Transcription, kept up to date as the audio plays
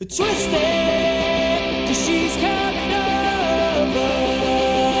Twisted, 'cause she's coming over.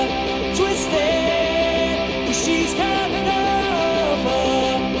 Twisted, 'cause she's coming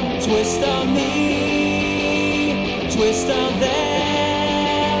over. Twist on me, twist on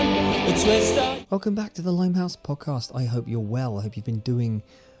them, twist on... Welcome back to the Limehouse Podcast. I hope you're well. I hope you've been doing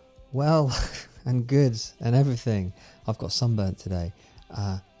well and good and everything. I've got sunburnt today.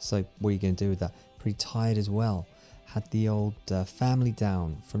 So what are you going to do with that? Pretty tired as well. Had the old family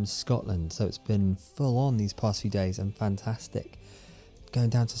down from Scotland, so it's been full on these past few days and fantastic. Going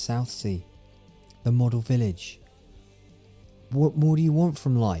down to Southsea, the model village. What more do you want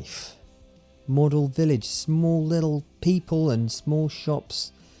from life? Model village, small little people and small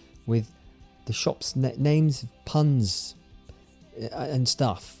shops with the shops' names, puns and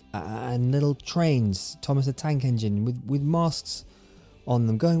stuff, and little trains, Thomas the Tank Engine with masks on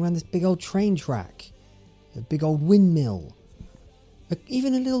them, going around this big old train track. A big old windmill,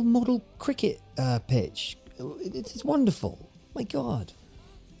 even a little model cricket pitch. It's wonderful. My God.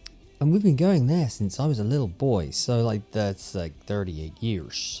 And we've been going there since I was a little boy, so that's 38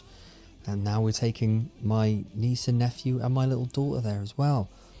 years. And now we're taking my niece and nephew and my little daughter there as well.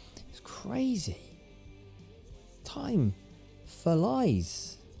 It's crazy. Time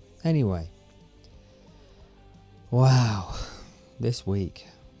flies. Anyway. Wow. This week.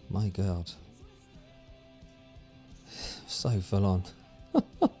 My God. So full on.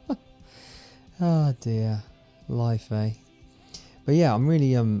 Oh dear. Life, eh? But yeah, I'm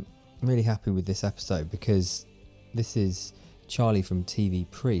really happy with this episode because this is Charlie from TV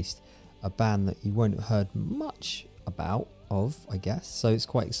Priest, a band that you won't have heard much of, I guess. So it's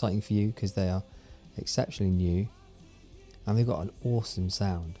quite exciting for you because they are exceptionally new and they've got an awesome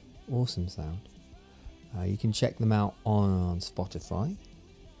sound. You can check them out on Spotify.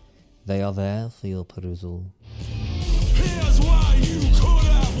 They are there for your perusal. Here's what you could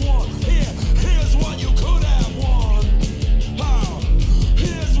have won. Here's what you could have won.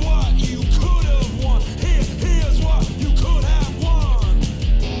 Here's what you could have won. Here's what you could have won.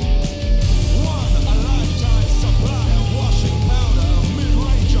 1. A lifetime supply of washing powder and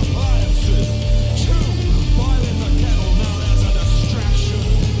mid-range appliances. 2. Boiling the kettle known as a distraction.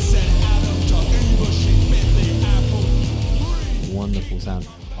 Said Adam to Eva, she bit the apple. 3. Wonderful sound.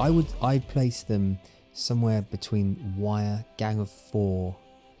 I'd place them somewhere between Wire, Gang of Four,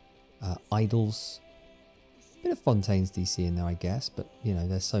 Idols, a bit of Fontaines DC in there, I guess, but you know,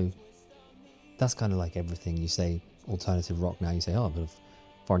 that's kind of like everything you say alternative rock now. You say, oh, a bit of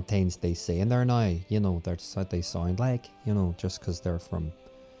Fontaines DC, and they're not, you know, they sound like, you know, just because they're from,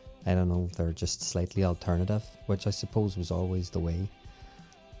 I don't know, they're just slightly alternative, which I suppose was always the way.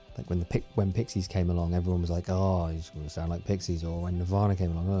 Like when Pixies came along, everyone was like, oh, he's going to sound like Pixies, or when Nirvana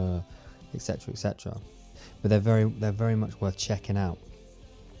came along, etc, etc. But they're very much worth checking out.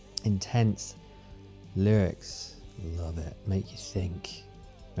 Intense lyrics, love it. Make you think.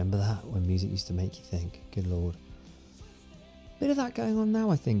 Remember that, when music used to make you think? Good Lord. Bit of that going on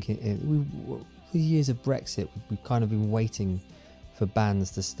now, I think. For years of Brexit, we've kind of been waiting for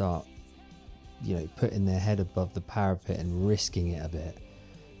bands to start, you know, putting their head above the parapet and risking it a bit,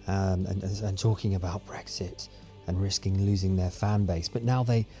 and talking about Brexit and risking losing their fan base. But now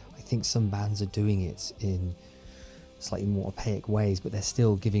I think some bands are doing it in slightly more opaque ways, but they're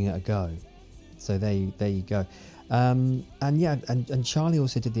still giving it a go. So there you go. And Charlie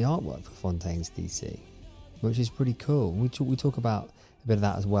also did the artwork for Fontaines DC, which is pretty cool. We talk about a bit of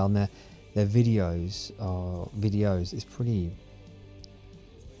that as well. And their videos is pretty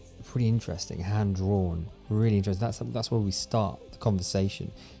interesting, hand drawn, really interesting. That's where we start the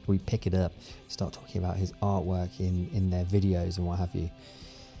conversation. We pick it up, start talking about his artwork in their videos and what have you.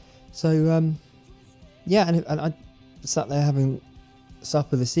 So and I sat there having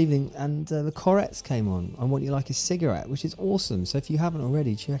supper this evening, and the Corettes came on. I Want You Like a Cigarette, which is awesome. So if you haven't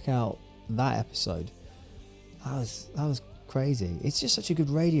already, check out that episode. That was crazy. It's just such a good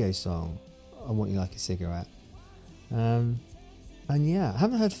radio song, I Want You Like a Cigarette. And yeah, I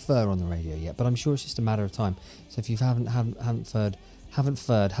haven't heard Fur on the radio yet, but I'm sure it's just a matter of time. So if you haven't heard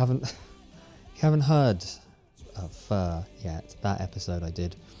Fur yet, that episode I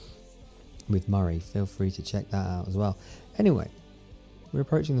did with Murray, feel free to check that out as well. Anyway, we're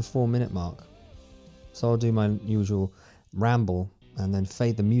approaching the 4-minute mark, so I'll do my usual ramble and then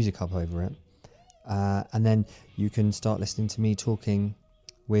fade the music up over it, and then you can start listening to me talking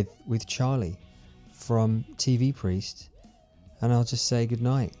with Charlie from TV Priest. And I'll just say good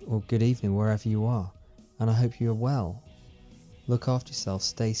night or good evening wherever you are. And I hope you're well. Look after yourself.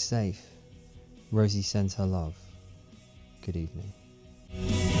 Stay safe. Rosie sends her love. Good evening.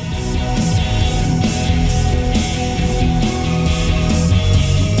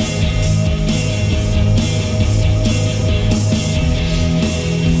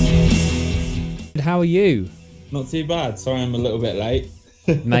 are you? Not too bad. Sorry, I'm a little bit late.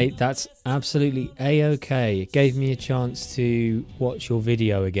 Mate, that's absolutely A-okay. It gave me a chance to watch your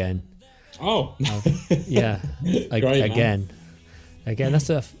video again. Oh, Yeah, Great, man. again.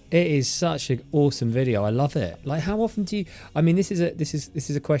 It is such an awesome video. I love it. Like, how often do you? I mean, this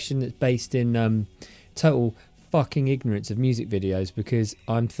is a question that's based in total fucking ignorance of music videos, because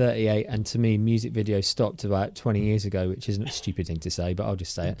I'm 38 and to me music videos stopped about 20 years ago, which isn't a stupid thing to say, but I'll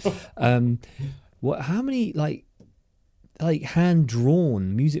just say it. How many like hand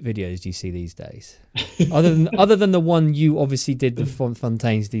drawn music videos do you see these days? other than the one you obviously did, the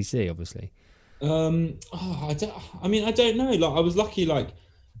Fontaines DC, obviously. I don't know. Like, I was lucky. Like,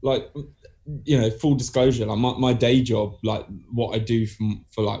 you know, full disclosure. Like, my day job, like what I do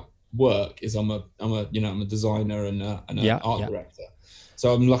for like work, is I'm a designer and an art director.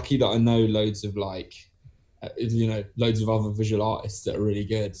 So I'm lucky that I know loads of loads of other visual artists that are really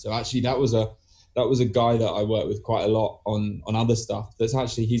good. So actually, that was a guy that I work with quite a lot on other stuff.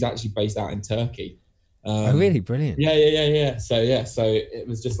 He's actually based out in Turkey. Oh, really? Brilliant. Yeah. So it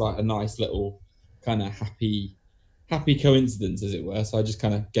was just like a nice little kind of happy coincidence, as it were. So I just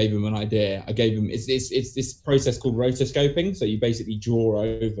kind of gave him an idea. I gave him it's this process called rotoscoping. So you basically draw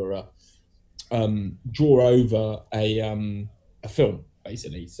over a film,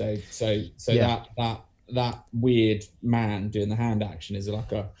 basically. So that weird man doing the hand action is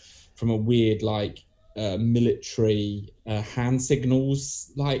like from a weird military hand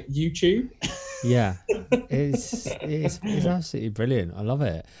signals like YouTube. Yeah, it's absolutely brilliant. I love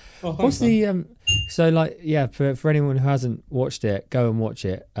it. Oh, What's thanks, the for anyone who hasn't watched it, go and watch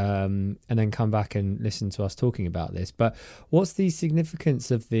it, and then come back and listen to us talking about this. But what's the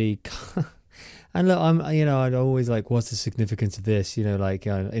significance of the? And look, I'd always like, what's the significance of this? You know, like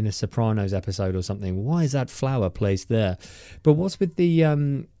in a Sopranos episode or something. Why is that flower placed there? But what's with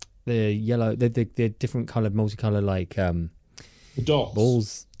the yellow, the different coloured, multicolored, like the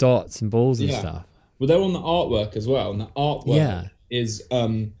dots, dots and balls and stuff. Well, they're on the artwork as well, and the artwork is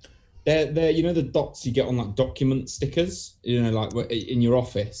they're you know, the dots you get on like document stickers, you know, like in your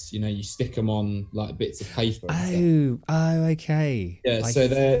office, you know, you stick them on like bits of paper. Oh, okay. Yeah, so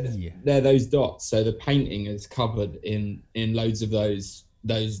they're those dots. So the painting is covered in loads of those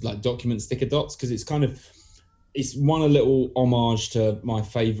like document sticker dots, because it's one a little homage to my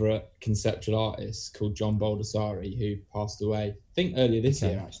favourite conceptual artist called John Baldessari, who passed away, I think, earlier this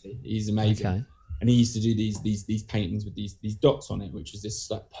year. Actually, he's amazing, and he used to do these paintings with these dots on it, which is this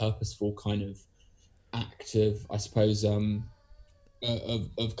like purposeful kind of act of, I suppose, of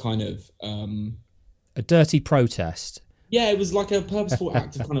kind of a dirty protest. Yeah, it was like a purposeful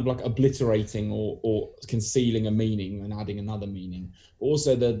act of kind of like obliterating or concealing a meaning and adding another meaning. But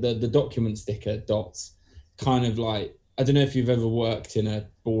also the document sticker dots. Kind of like, I don't know if you've ever worked in a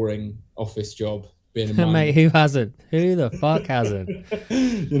boring office job, mate, who hasn't? Who the fuck hasn't?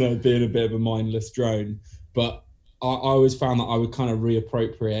 You know, being a bit of a mindless drone. But I always found that I would kind of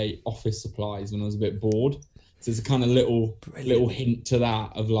reappropriate office supplies when I was a bit bored. So there's a kind of little hint to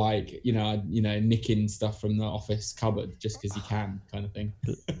that of like, you know, nicking stuff from the office cupboard just because you can, kind of thing.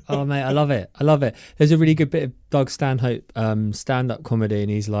 Oh mate, I love it. There's a really good bit of Doug Stanhope stand-up comedy,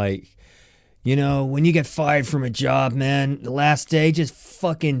 and he's like, you know, when you get fired from a job, man, the last day, just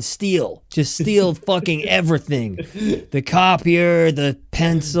fucking steal. Just steal fucking everything. The copier, the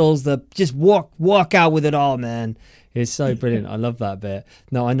pencils, just walk out with it all, man. It's so brilliant. I love that bit.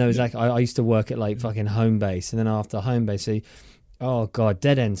 No, I know exactly. I used to work at like fucking home base, and then after home base, oh god,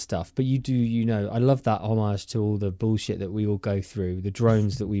 dead end stuff. But you know, I love that homage to all the bullshit that we all go through, the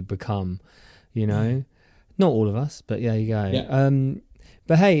drones that we become, you know. Not all of us, but yeah, you go. Yeah.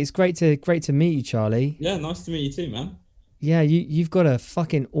 But hey, it's great to meet you, Charlie. Yeah, nice to meet you too, man. Yeah, you've got a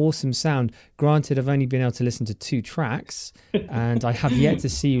fucking awesome sound. Granted, I've only been able to listen to 2 tracks, and I have yet to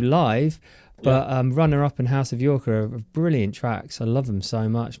see you live. But Runner Up and House of York are brilliant tracks. I love them so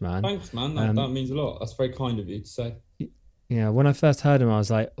much, man. Thanks, man. That means a lot. That's very kind of you to say. Yeah, when I first heard them, I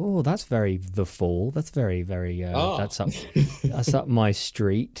was like, "Oh, that's very The Fall. That's very, very. That's up my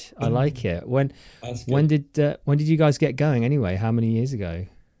street. I like it." When did you guys get going anyway? How many years ago?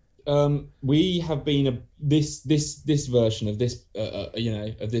 We have been this version of this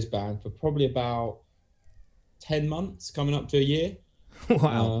of this band for probably about 10 months, coming up to a year.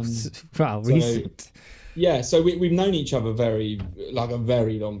 Wow, recent. Yeah, so we've known each other a very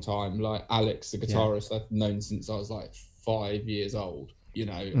long time. Like Alex, the guitarist, I've known since I was like 5 years old, you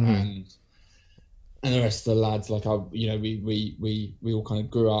know, and the rest of the lads, like we all kind of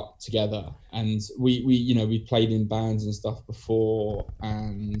grew up together, and we played in bands and stuff before,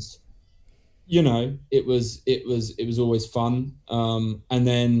 and you know, it was always fun. And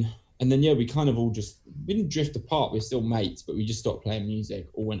then and then we kind of all we didn't drift apart. We're still mates, but we just stopped playing music,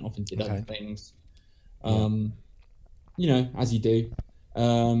 all went off and did other things. You know, as you do.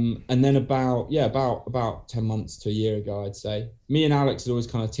 And then about 10 months to a year ago, I'd say, me and Alex had always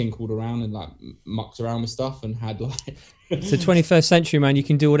kind of tinkled around and like mucked around with stuff and had like It's the 21st century, man. You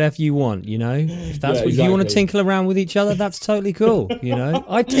can do whatever you want, you know. If that's what you want to tinkle around with each other, that's totally cool, you know.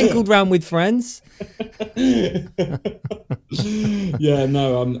 I tinkled around with friends. Yeah,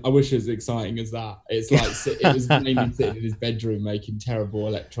 no, I wish it was as exciting as that. It's like it was mainly sitting in his bedroom making terrible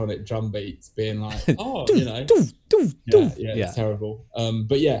electronic drum beats, being like, oh, you know, it's terrible.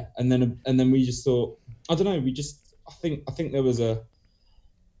 But yeah, and then we just thought, I don't know, I think there was a,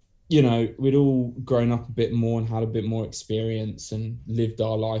 you know, we'd all grown up a bit more and had a bit more experience and lived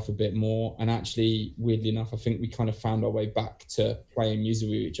our life a bit more. And actually, weirdly enough, I think we kind of found our way back to playing music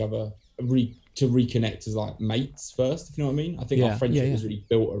with each other, to reconnect as like mates first, if you know what I mean. I think our friendship was really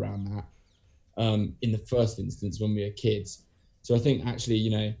built around that in the first instance when we were kids. So I think actually,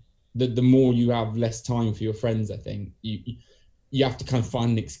 you know, the more you have less time for your friends, I think you have to kind of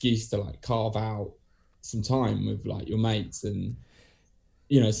find an excuse to like carve out some time with like your mates. And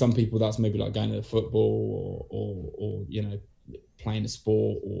you know, some people that's maybe like going to the football or you know, playing a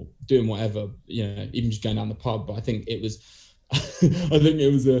sport or doing whatever, you know, even just going down the pub. But I think it was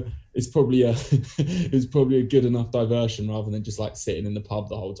it's probably a good enough diversion rather than just like sitting in the pub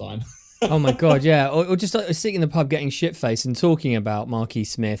the whole time. Oh my God, yeah. Or just like, sitting in the pub getting shit-faced and talking about Marquis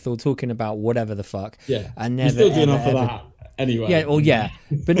Smith or talking about whatever the fuck. Yeah. And never, you still do enough of that anyway. Yeah, well, yeah.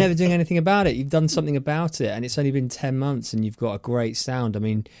 But never doing anything about it. You've done something about it and it's only been 10 months and you've got a great sound. I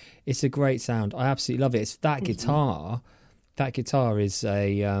mean, it's a great sound. I absolutely love it. It's that guitar. That guitar is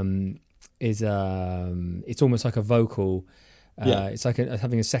it's almost like a vocal. It's like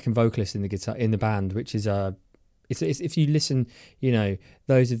having a second vocalist in the guitar in the band, which is it's if you listen, you know,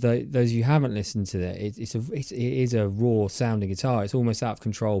 those you haven't listened to it, it is a raw sounding guitar. It's almost out of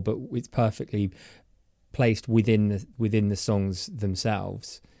control, but it's perfectly placed within the songs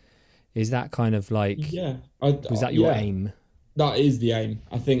themselves. Is that kind of like was that your aim? That is the aim.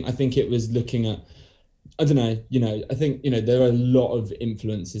 I think it was looking at, I don't know, you know, I think, you know, there are a lot of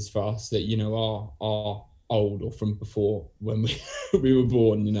influences for us that, you know, are old or from before when we were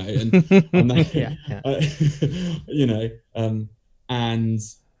born, you know, and you know, and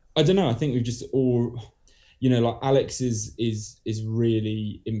I don't know, I think we've just all, you know, like Alex is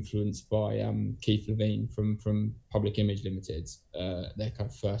really influenced by Keith Levine from Public Image Limited, their kind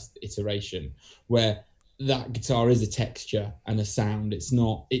of first iteration, where that guitar is a texture and a sound. It's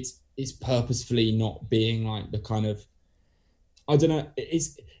purposefully not being like the kind of, I don't know,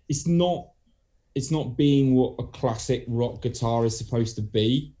 it's not being what a classic rock guitar is supposed to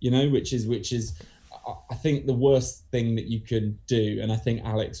be, you know, which is I think the worst thing that you can do, and I think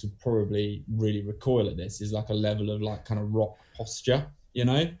Alex would probably really recoil at this, is like a level of like kind of rock posture, you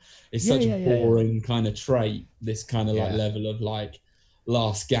know. It's such a boring kind of trait, this kind of like level of like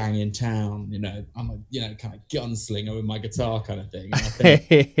last gang in town, you know, I'm a, you know, kind of gunslinger with my guitar kind of thing. And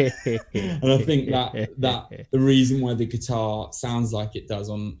I think, that the reason why the guitar sounds like it does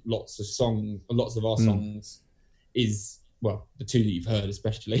on lots of our songs is, well, the two that you've heard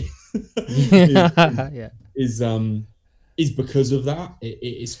especially, is because of that.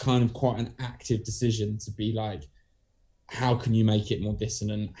 It's kind of quite an active decision to be like, how can you make it more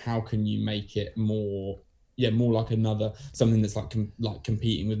dissonant? How can you make it more like something that's like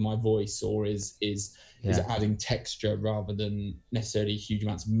competing with my voice, or is adding texture rather than necessarily huge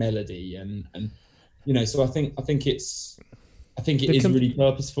amounts of melody, and you know, so I think it is really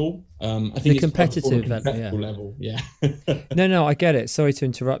purposeful. I think the it's competitive level. No, I get it. Sorry to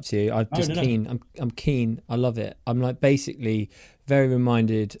interrupt you. I'm keen. I love it. I'm like basically very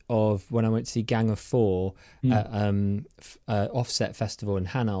reminded of when I went to see Gang of Four at Offset Festival in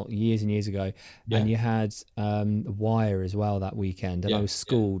Hainault years and years ago, and you had Wire as well that weekend, and I was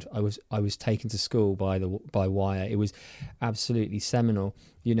schooled. I was taken to school by Wire. It was absolutely seminal.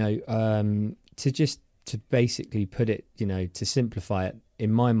 You know, to basically put it, you know, to simplify it,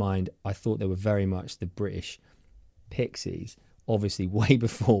 in my mind, I thought they were very much the British Pixies, obviously way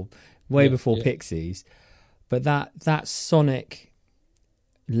before Pixies, but that sonic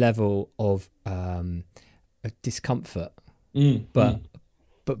level of discomfort, but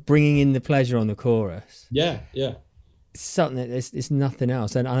bringing in the pleasure on the chorus. Something that it's nothing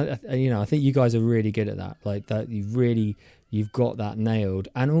else, and I think you guys are really good at that. Like that, you've got that nailed,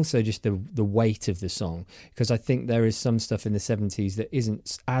 and also just the weight of the song, because I think there is some stuff in the 70s that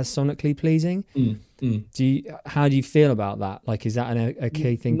isn't as sonically pleasing. How do you feel about that? Like, is that a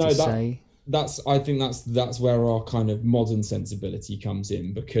key thing to say? I think that's where our kind of modern sensibility comes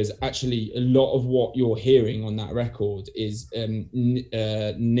in, because actually a lot of what you're hearing on that record is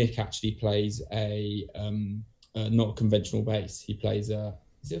Nick actually plays a not a conventional bass. He plays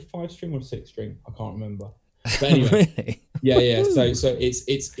is it a 5-string or a 6-string? I can't remember. But anyway, Really? yeah. So it's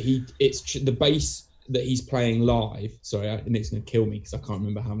the bass that he's playing live. Sorry, Nick's gonna kill me because I can't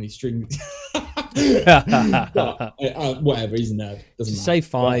remember how many strings. But, whatever, he's a nerd. Doesn't matter. Say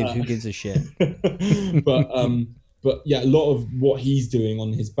 5. Who gives a shit? but yeah, a lot of what he's doing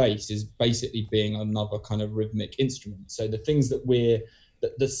on his bass is basically being another kind of rhythmic instrument. So the things that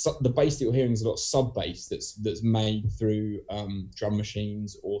the bass that you're hearing is a lot of sub bass that's made through drum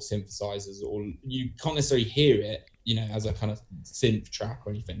machines or synthesizers, or you can't necessarily hear it, as a kind of synth track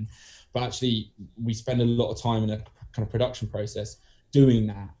or anything. But actually, we spend a lot of time in a kind of production process doing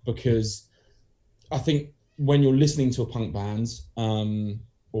that, because I think when you're listening to a punk band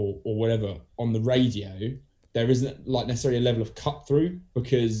or whatever on the radio, there isn't like necessarily a level of cut through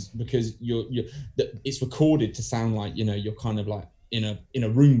because it's recorded to sound like you're kind of like in a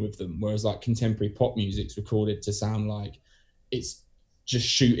room with them, whereas like contemporary pop music's recorded to sound like it's just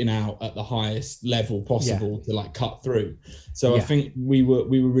shooting out at the highest level possible to like cut through. So I think we were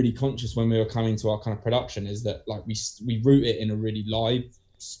really conscious when we were coming to our kind of production, is that like we root it in a really live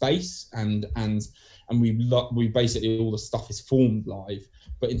space, and we basically, all the stuff is formed live.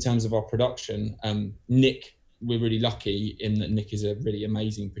 But in terms of our production, Nick, we're really lucky in that Nick is a really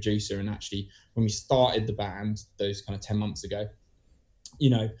amazing producer. And actually, when we started the band those kind of 10 months ago,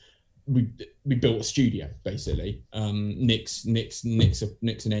 we built a studio basically. Nick's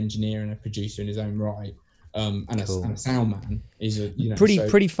an engineer and a producer in his own right, and a sound man. He's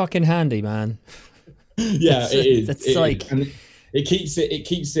pretty fucking handy, man. Yeah, it is. That's like, and it keeps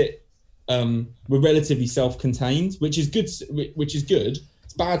it. We're relatively self-contained, which is good.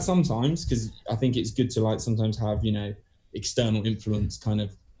 It's bad sometimes, because I think it's good to like sometimes have external influence kind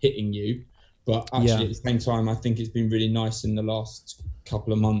of hitting you. But actually, at the same time, I think it's been really nice in the last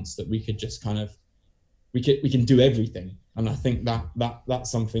couple of months that we could just kind of we can do everything, and I think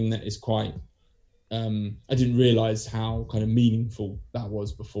that's something that is quite. I didn't realize how kind of meaningful that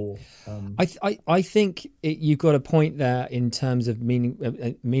was before. I think you've got a point there in terms of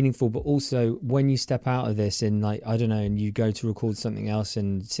meaningful, but also when you step out of this and like, I don't know, and you go to record something else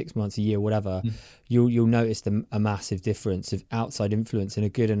in 6 months, a year, whatever, you'll notice a massive difference of outside influence in a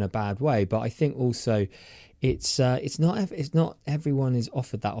good and a bad way. But I think also it's not everyone is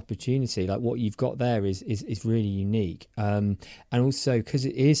offered that opportunity. Like what you've got there is really unique, and also because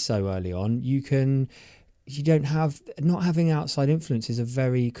it is so early on, not having outside influence is a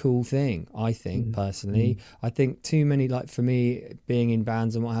very cool thing. I think personally, I think too many, like for me, being in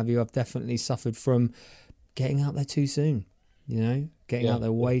bands and what have you, I've definitely suffered from getting out there too soon. Getting out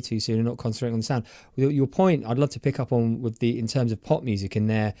there way too soon and not concentrating on the sound. Your point, I'd love to pick up on in terms of pop music, and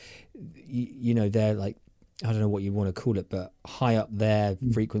they're like, I don't know what you want to call it, but high up their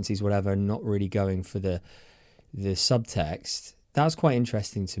frequencies, whatever, and not really going for the subtext. That was quite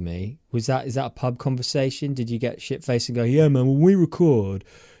interesting to me. Is that a pub conversation? Did you get shit faced and go, yeah, man, when we record,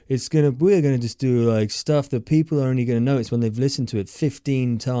 we're gonna just do like stuff that people are only gonna notice when they've listened to it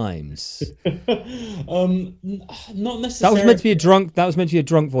 15 times. Not necessarily. That was meant to be a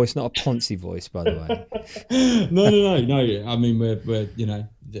drunk voice, not a Ponzi voice, by the way. No. I mean, we're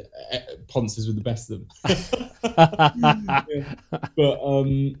the Ponces were the best of them. But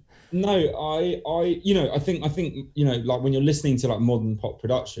no, I think like when you're listening to like modern pop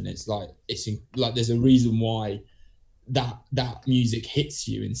production, it's like there's a reason why that music hits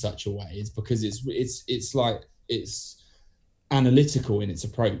you in such a way, is because it's like it's analytical in its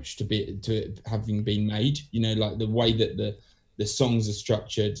approach to it having been made. Like the way that the songs are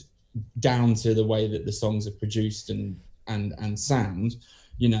structured, down to the way that the songs are produced and sound.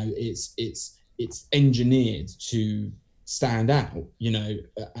 It's engineered to stand out. And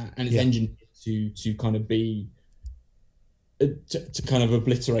it's engineered to kind of be to kind of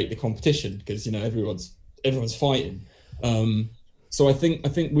obliterate the competition, because everyone's fighting. So I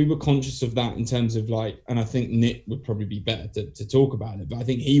think we were conscious of that in terms of like, and I think Nick would probably be better to talk about it, but I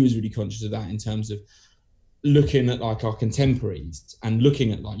think he was really conscious of that in terms of looking at like our contemporaries and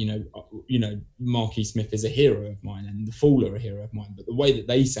looking at like, Marquis Smith is a hero of mine and The Fool are a hero of mine, but the way that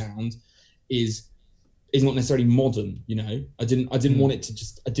they sound is not necessarily modern. I didn't want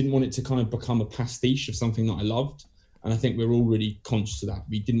it to kind of become a pastiche of something that I loved. And I think we're all really conscious of that.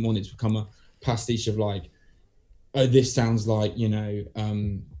 We didn't want it to become a pastiche of like, oh, this sounds like,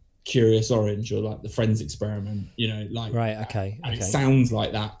 Curious Orange or like the Friends Experiment, like right, okay. It sounds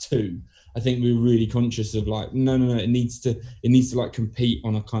like that too. I think we were really conscious of like, no, it needs to like compete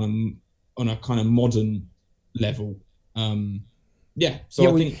on a kind of on a kind of modern level. Yeah, so Yeah,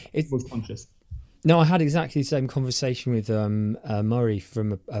 I well, think it was conscious. No, I had exactly the same conversation with Murray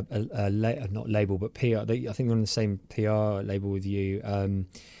from not label but PR. I think they're on the same PR label with you,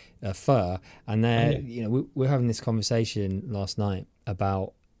 Fur, and they're we're having this conversation last night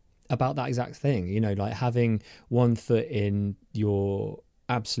about that exact thing. You know, like having one foot in your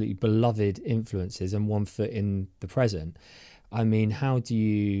absolutely beloved influences and one foot in the present. I mean, how do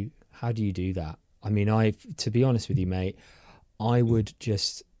you do that? I mean, to be honest with you, mate, I would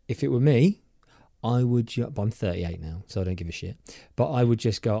just, if it were me, I would, but I'm 38 now, so I don't give a shit. But I would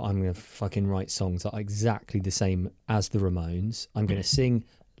just go, I'm going to fucking write songs that are exactly the same as the Ramones. I'm going to sing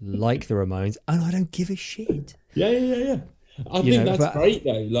like the Ramones, and I don't give a shit. Yeah. I think that's great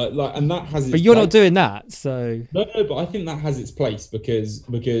though. Like, and that has. But you're not doing that, so. No, but I think that has its place because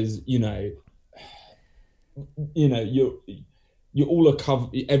you're all a cover.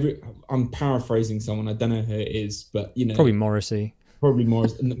 I'm paraphrasing someone. I don't know who it is, but probably Morrissey. Probably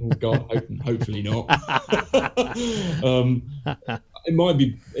Morris. Oh God, hopefully not. It might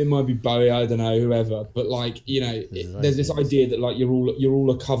be Bowie. I don't know, whoever. But like, there's this idea that like you're all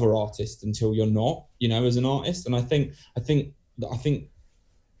a cover artist until you're not. As an artist, and I think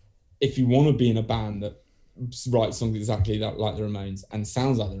if you want to be in a band that writes songs exactly that like the Ramones and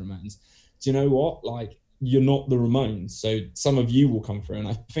sounds like the Ramones, do you know what? Like, you're not the Ramones, so some of you will come through. And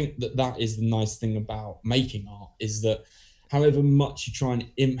I think that is the nice thing about making art, is that however much you try and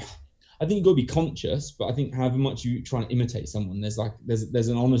I think you've got to be conscious, but I think however much you try and imitate someone, there's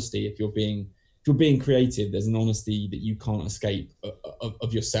an honesty. If you're being creative, there's an honesty that you can't escape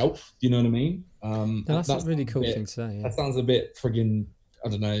of yourself. Do you know what I mean? That's a really cool thing to say. Yeah. That sounds a bit friggin', I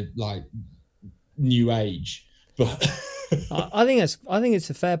don't know, like new age, but I think it's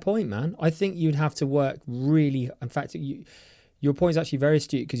a fair point, man. I think you'd have to work really. In fact, your point is actually very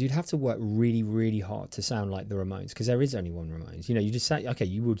astute, because you'd have to work really, really hard to sound like the Ramones, because there is only one Ramones. You just say, okay,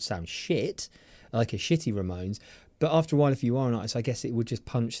 you would sound shit, like a shitty Ramones, but after a while, if you are an artist, I guess it would just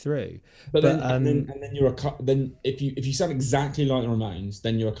punch through. But then you're then if you sound exactly like the Ramones,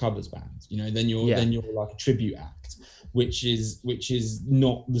 then you're a covers band. Then you're like a tribute act, which is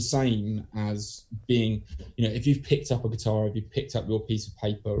not the same as being. If you've picked up a guitar, if you've picked up your piece of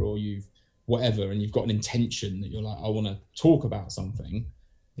paper, or you've whatever, and you've got an intention that you're like, I want to talk about something,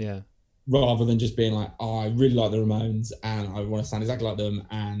 rather than just being like, I really like the Ramones and I want to sound exactly like them,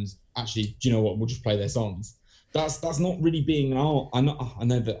 and actually, do you know what, we'll just play their songs. That's not really being an art. I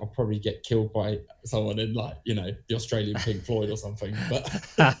know that I'll probably get killed by someone in like the Australian Pink Floyd or something, but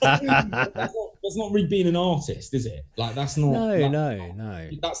that's not really being an artist, is it? Like, that's not. No.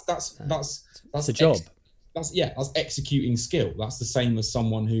 That's a job. That's executing skill. That's the same as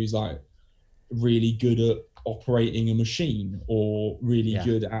someone who's like really good at operating a machine, or really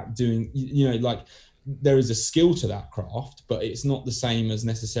good at doing, like, there is a skill to that craft, but it's not the same as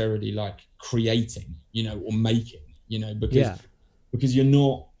necessarily like creating, or making, because you're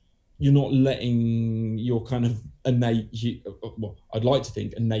not letting your kind of innate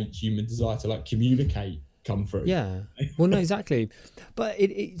human desire to like communicate come through. Yeah. Well, no, exactly. But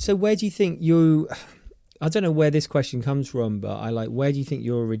so where do you think I don't know where this question comes from, but where do you think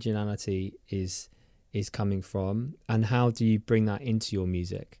your originality is coming from, and how do you bring that into your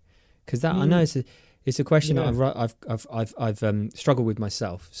music? Because I know it's a question that I've struggled with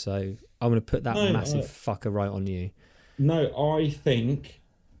myself, so I want to put that massive fucker right on you. No, I think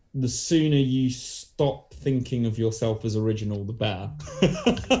the sooner you stop thinking of yourself as original, the better.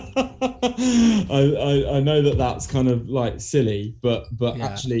 I know that's kind of like silly, but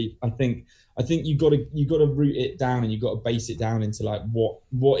actually, I think you got to root it down, and you got to base it down into like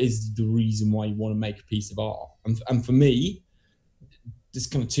what is the reason why you want to make a piece of art. And for me, there's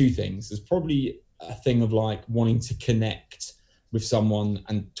kind of two things. There's probably a thing of like wanting to connect with someone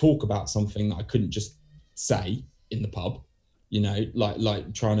and talk about something that I couldn't just say in the pub,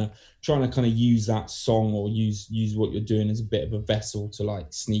 like trying to kind of use that song, or use what you're doing as a bit of a vessel to like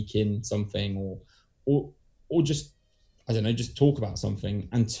sneak in something, or just, I don't know, just talk about something.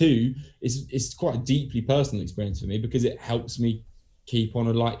 And two, it's quite a deeply personal experience for me, because it helps me keep on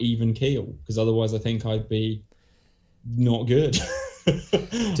a like even keel, because otherwise I think I'd be not good.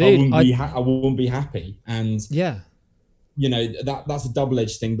 Dude, I wouldn't be happy. And that's a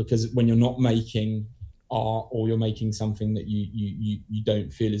double-edged thing, because when you're not making art, or you're making something that you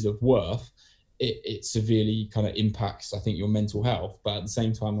don't feel is of worth, it severely kind of impacts, I think, your mental health. But at the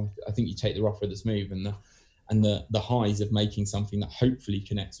same time, I think you take the rough with the smooth, and the highs of making something that hopefully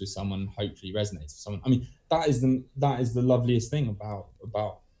connects with someone, hopefully resonates with someone. I mean, that is the loveliest thing about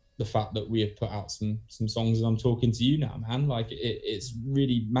the fact that we have put out some songs, and I'm talking to you now, man. Like, it's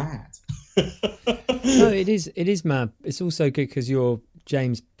really mad. No, it is mad. It's also good because your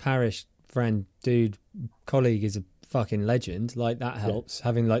James Parish friend, dude, colleague is a fucking legend. Like that helps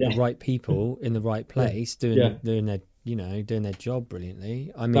having like the right people in the right place doing their job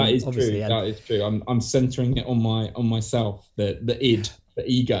brilliantly. I mean, That is obviously, true. That is true. I'm centering it on myself. The id, the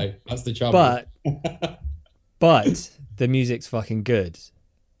ego. That's the trouble. But the music's fucking good.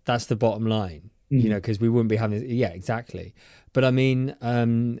 That's the bottom line. You know, because we wouldn't be having. Yeah, exactly. But I mean,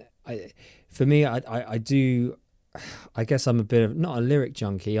 for me, I do. I guess I'm a bit of not a lyric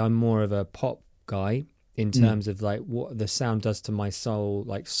junkie. I'm more of a pop guy in terms of like what the sound does to my soul,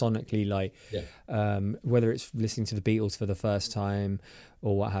 like sonically, like whether it's listening to the Beatles for the first time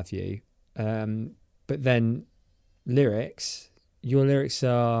or what have you. But then lyrics, your lyrics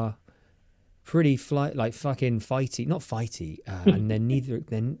are pretty like fucking fighty, not fighty, and then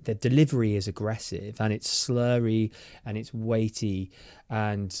the delivery is aggressive and it's slurry and it's weighty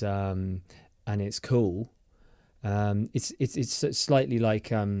and it's cool. It's slightly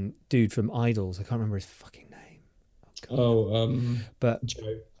like dude from Idols. I can't remember his fucking name. But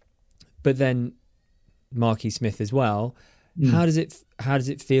Joe. But then Marky Smith as well. How does it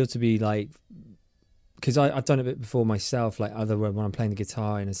feel to be like? Because I've done it a bit before myself, like when I'm playing the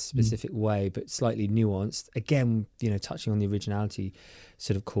guitar in a specific way, but slightly nuanced. Again, you know, touching on the originality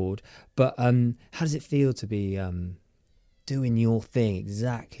sort of chord. But how does it feel to be doing your thing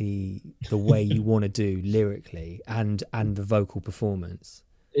exactly the way you want to do lyrically and the vocal performance?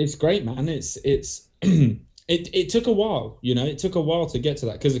 It's great, man. It took a while, you know. It took a while to get to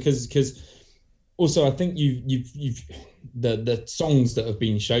that because also I think you've the songs that have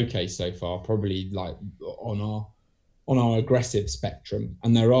been showcased so far probably like on our aggressive spectrum,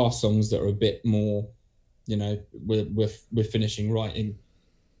 and there are songs that are a bit more, you know, we're finishing writing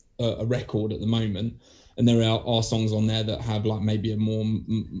a record at the moment, and there are songs on there that have like maybe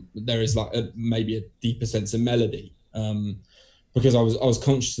there is like maybe a deeper sense of melody, because I was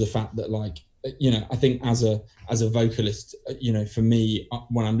conscious of the fact that, like, you know, I think as a vocalist, you know, for me,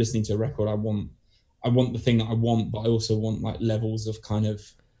 when I'm listening to a record, I want the thing that I want, but I also want like levels of kind of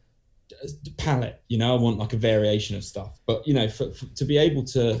palette, you know. I want like a variation of stuff, but you know, for to be able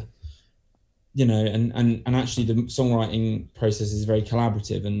to, you know, and actually the songwriting process is very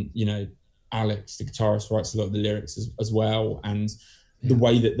collaborative, and you know, Alex, the guitarist, writes a lot of the lyrics as well, and the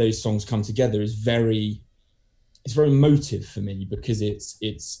way that those songs come together is very emotive for me, because it's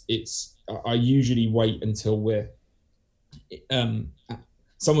I usually wait until we're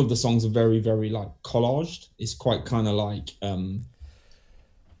some of the songs are very, very like collaged. It's quite kind of like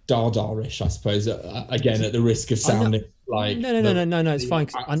Dada-ish, I suppose. Again, at the risk of sounding like no, it's fine.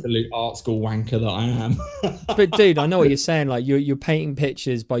 Absolute art school wanker that I am. But dude, I know what you're saying. Like you're painting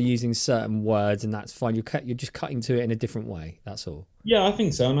pictures by using certain words, and that's fine. You're just cutting to it in a different way. That's all. Yeah, I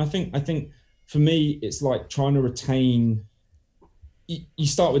think so. And I think for me, it's like trying to retain. You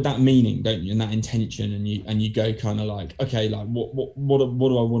start with that meaning, don't you, and that intention, and you go kind of like, okay, like what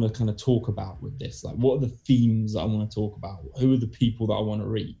do I want to kind of talk about with this? Like, what are the themes that I want to talk about? Who are the people that I want to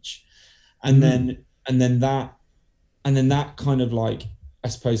reach? And then that kind of like, I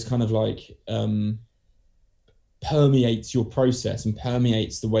suppose, kind of like permeates your process and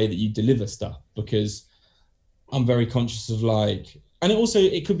permeates the way that you deliver stuff, because I'm very conscious of like. And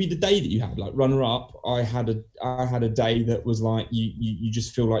it could be the day that you had, like Runner Up. I had a day that was like you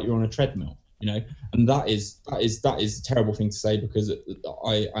just feel like you're on a treadmill, you know. And that is a terrible thing to say, because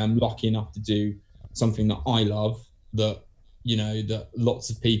I am lucky enough to do something that I love, that, you know, that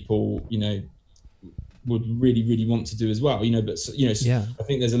lots of people, you know, would really, really want to do as well, you know. But you know, I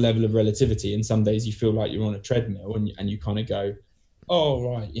think there's a level of relativity, and some days you feel like you're on a treadmill, and you kind of go,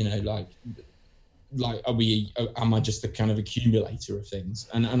 oh right, you know, like am I just a kind of accumulator of things?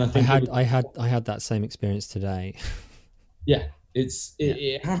 And I think I had that same experience today. Yeah,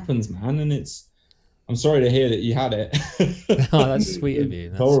 it happens, man, and I'm sorry to hear that you had it. Oh, that's sweet of you.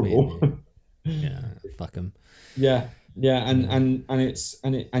 That's horrible. Sweet of you. Yeah, fuck them. Yeah, and I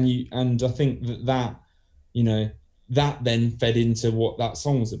think that you know, that then fed into what that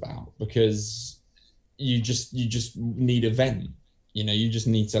song's about, because you just need a vent. You know, you just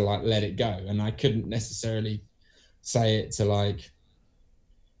need to like let it go. And I couldn't necessarily say it to like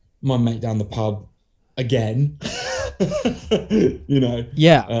my mate down the pub again. You know.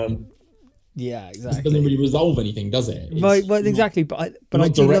 Yeah. Yeah, exactly. It doesn't really resolve anything, does it? Right. Well, exactly. But I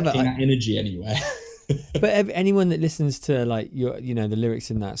do love it. That energy anywhere. But anyone that listens to like you know, the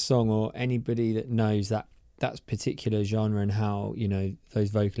lyrics in that song, or anybody that knows that particular genre and how, you know, those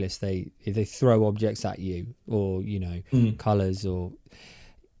vocalists, they throw objects at you, or, you know, colors, or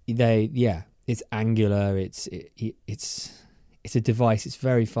it's angular, it's it's a device. It's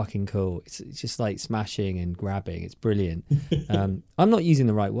very fucking cool. It's just like smashing and grabbing. It's brilliant. I'm not using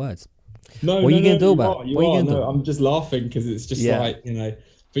the right words. No, What are you going to do you about are, it? you What are you are. going to No, do? I'm just laughing because it's just Yeah. like, you know,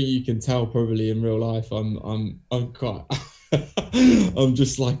 but you can tell probably in real life I'm quite I'm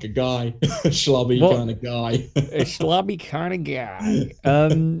just like a guy, a schlubby What? kind of guy. A slobby kind of guy.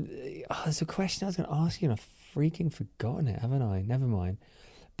 There's a question I was going to ask you and I've freaking forgotten it, haven't I? Never mind.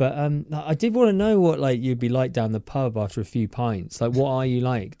 But I did want to know what like you'd be like down the pub after a few pints. Like, what are you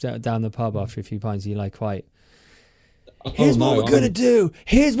like down the pub after a few pints? Are you like quite? Here's what we're gonna do.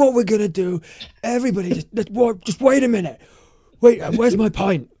 Here's what we're gonna do. Everybody, just wait a minute. Wait, where's my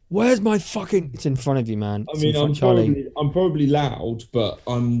pint? Where's my fucking? It's in front of you, man. I It's mean, in front, Charlie. I'm probably loud, but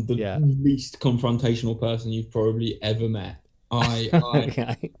I'm the Yeah. least confrontational person you've probably ever met.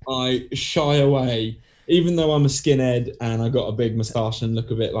 Okay. I shy away, even though I'm a skinhead and I got a big moustache and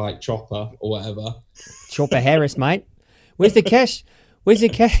look a bit like Chopper or whatever. Chopper Harris, mate. Where's the cash? Where's the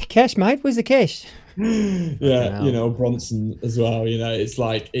cash, mate? Where's the cash? Yeah, hell. you know, Bronson as well. You know, it's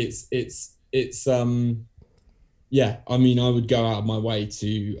like yeah. I mean, I would go out of my way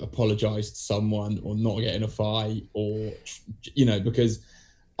to apologize to someone or not get in a fight, or you know, because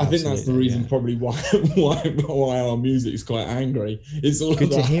I think that's the Absolutely, reason yeah. probably why our music's quite angry. It's all Good of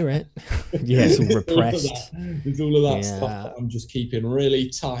to that. hear it. Yeah, it's all It's all of repressed. that. It's all of that stuff Yeah. that I'm just keeping really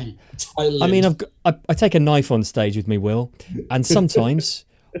tight. I mean, I take a knife on stage with me, Will, and sometimes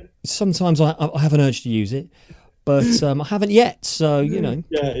I have an urge to use it, but I haven't yet. So you know,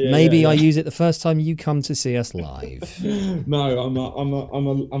 maybe I use it the first time you come to see us live. No,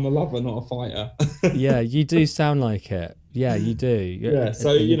 I'm a lover, not a fighter. Yeah, you do sound like it. Yeah, you do. Yeah,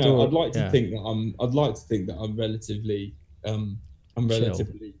 so you know, I'd like to yeah. think that I'm relatively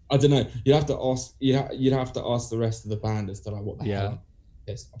I don't know. You'd have to ask the rest of the band as to like what the hell.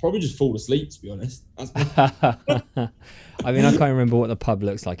 Yes, I'll probably just fall asleep, to be honest. That's I mean, I can't remember what the pub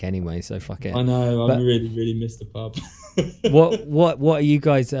looks like anyway, so fuck it. I know. But- I really miss the pub. What are you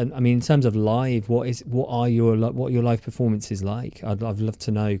guys? I mean, in terms of live, what are your live performances like? I'd love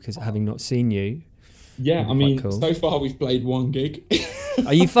to know, because having not seen you. Yeah, I Quite mean, cool. so far we've played one gig.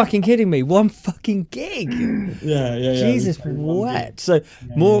 Are you fucking kidding me? One fucking gig. Yeah. Jesus, we've played one what? gig. So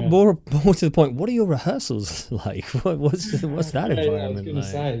more to the point, what are your rehearsals like? What's that Yeah, I was environment gonna like?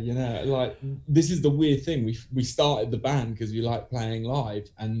 say, you know, like this is the weird thing. We started the band because we like playing live,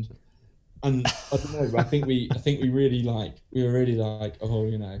 and I don't know. But I think we really we were really like, oh,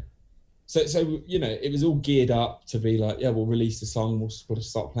 you know. So you know, it was all geared up to be like, yeah, we'll release a song, we'll sort of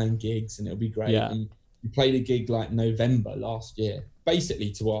start playing gigs, and it'll be great. Yeah. And we played a gig like November last year, basically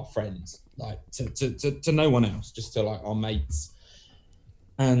to our friends, like to no one else, just to like our mates.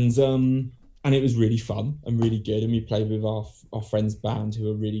 And it was really fun and really good. And we played with our friends' band, who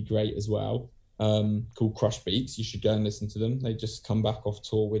are really great as well, called Crush Beats. You should go and listen to them. They just come back off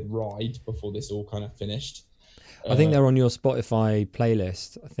tour with Ride before this all kind of finished. I think they're on your Spotify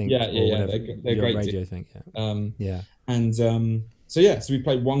playlist. I think. Yeah. or whatever, They're your great. radio thing. Yeah. Yeah. Yeah. And so we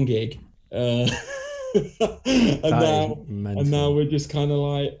played one gig, and now we're just kind of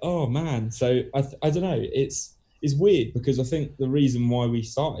like, oh man. So I don't know. It's weird, because I think the reason why we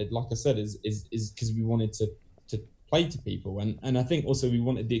started, like I said, is because we wanted to play to people, and I think also we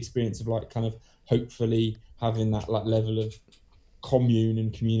wanted the experience of like kind of hopefully having that like level of commune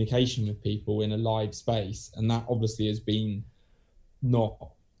and communication with people in a live space, and that obviously has been not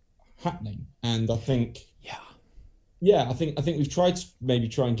happening. And I think I think we've tried to maybe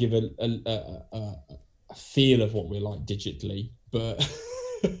try and give a feel of what we're like digitally, but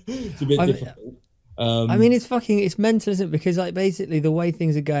it's a bit difficult. I mean, it's mental, isn't it? Because like basically the way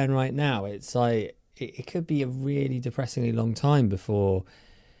things are going right now, it's like it could be a really depressingly long time before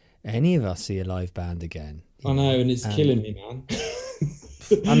any of us see a live band again. I know, and it's killing me, man.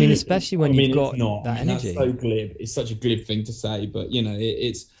 I mean, especially when you've got it's not. that I mean, energy. that's so glib. It's such a glib thing to say, but you know,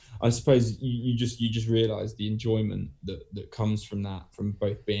 it's. I suppose you just realise the enjoyment that comes from that, from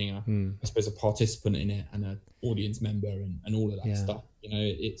both being I suppose a participant in it and an audience member and all of that stuff. You know,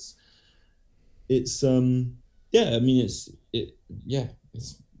 it's I mean, it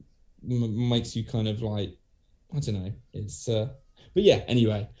makes you kind of like, I don't know. It's but yeah.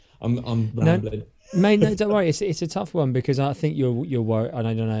 Anyway, I'm rambling. Mate, no, don't worry. It's a tough one, because I think you're worried, and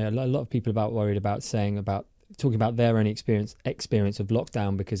I don't know, a lot of people are worried about talking about their own experience of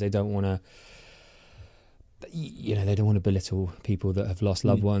lockdown, because they don't want to, you know, they don't want to belittle people that have lost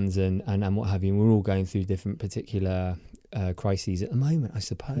loved ones and what have you. And we're all going through different particular crises at the moment, I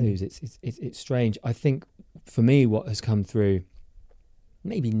suppose. It's strange. I think for me, what has come through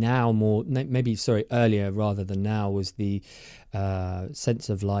earlier rather than now, was the sense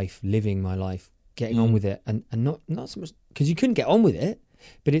of life, living my life, getting on with it, and not so much because you couldn't get on with it,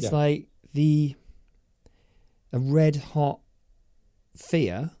 but it's like a red hot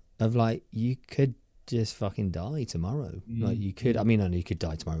fear of like you could just fucking die tomorrow. Like you could, I mean, I know you could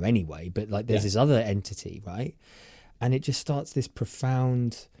die tomorrow anyway, but like there's this other entity, right? And it just starts this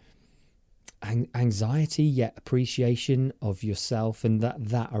profound anxiety yet appreciation of yourself and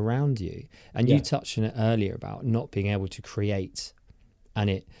that around you. And you touched on it earlier about not being able to create, and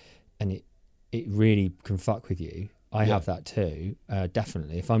it really can fuck with you. I have that too,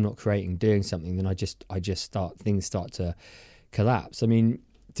 definitely. If I'm not creating, doing something, then I just things start to collapse. I mean,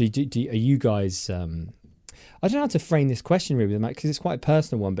 are you guys? I don't know how to frame this question really, Matt, because it's quite a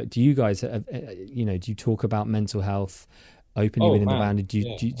personal one. But do you guys, do you talk about mental health openly within the band? Do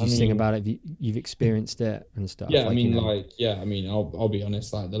you sing about it? You've experienced it and stuff? Yeah, like, I mean, I'll be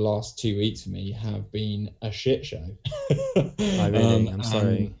honest. Like the last 2 weeks for me have been a shit show. I'm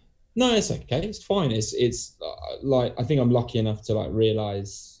sorry. No, it's okay. It's fine. It's like I think I'm lucky enough to like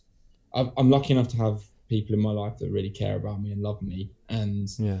realize I'm lucky enough to have people in my life that really care about me and love me and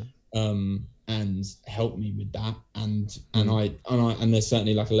help me with that. And there's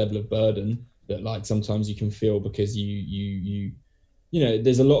certainly like a level of burden that like sometimes you can feel because you know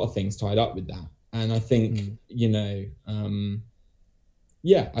there's a lot of things tied up with that. And I think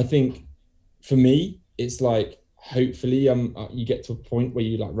I think for me it's like hopefully you get to a point where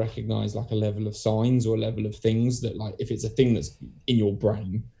you like recognize like a level of signs or a level of things that like if it's a thing that's in your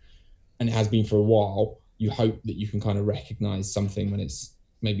brain and it has been for a while, you hope that you can kind of recognize something when it's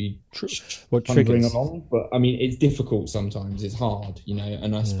maybe what triggers along. But I mean it's difficult sometimes, it's hard,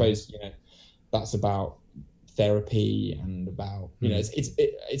 and I suppose that's about therapy and about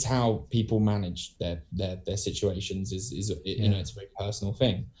it's how people manage their situations is it's a very personal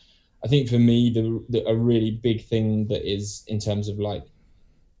thing. I think for me, a really big thing that is in terms of like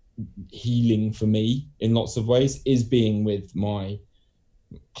healing for me in lots of ways is being with my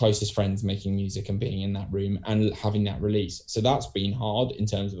closest friends, making music and being in that room and having that release. So that's been hard in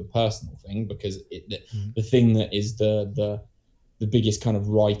terms of a personal thing because the thing that is the biggest kind of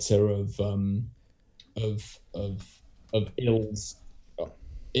writer of ills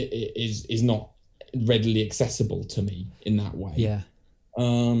is not readily accessible to me in that way. Yeah.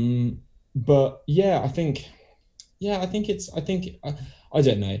 But I think I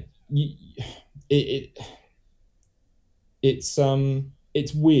don't know.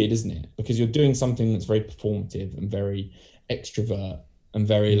 It's weird, isn't it? Because you're doing something that's very performative and very extrovert and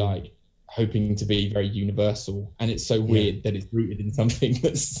very like hoping to be very universal. And it's so weird that it's rooted in something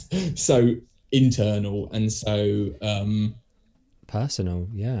that's so internal and so personal.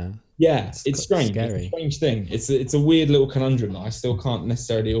 It's strange. Scary. It's a strange thing. It's a weird little conundrum that I still can't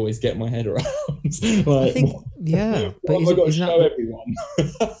necessarily always get my head around. Like, I think, but have I got to show everyone?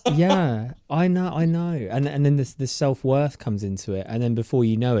 Yeah, I know, and then the self-worth comes into it, and then before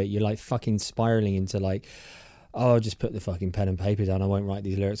you know it, you're like fucking spiraling into like, oh, I'll just put the fucking pen and paper down. I won't write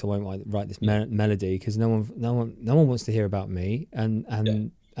these lyrics. I won't write this melody because no one wants to hear about me,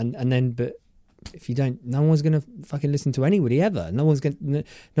 and then but. If you don't, no one's gonna fucking listen to anybody ever. No one's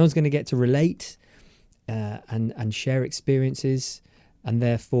gonna get to relate and share experiences, and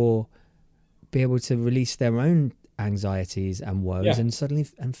therefore be able to release their own anxieties and woes, and suddenly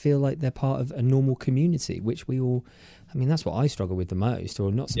feel like they're part of a normal community, which we all. I mean, that's what I struggle with the most,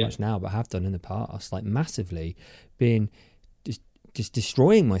 or not so much now, but have done in the past, like massively, being just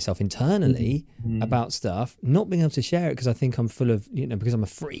destroying myself internally about stuff, not being able to share it because I think I'm full of, because I'm a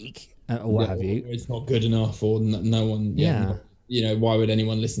freak or what have you. It's not good enough, or no one, why would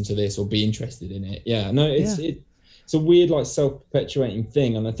anyone listen to this or be interested in it? Yeah, no, it's a weird, like self-perpetuating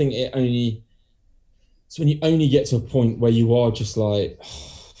thing. And I think it's when you only get to a point where you are just like,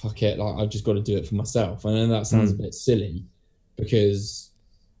 oh, fuck it, like I've just got to do it for myself. And then that sounds a bit silly because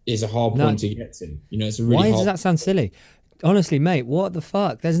it's a hard point to get to. It's a really Why does that sound silly? Honestly, mate, what the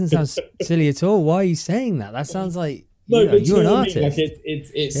fuck? That doesn't sound silly at all. Why are you saying that? That sounds like you're an artist. Like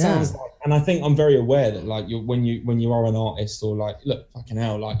it sounds like, and I think I'm very aware that like when you are an artist, or like, look, fucking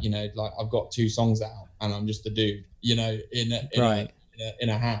hell, like like I've got 2 songs out and I'm just a dude, in a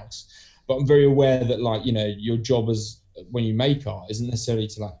house. But I'm very aware that like your job as when you make art isn't necessarily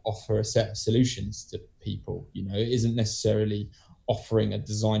to like offer a set of solutions to people. It isn't necessarily offering a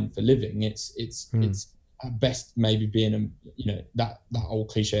design for living. It's at best maybe being that old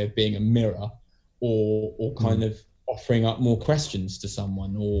cliche of being a mirror, or kind of offering up more questions to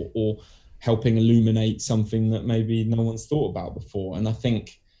someone, or helping illuminate something that maybe no one's thought about before. And I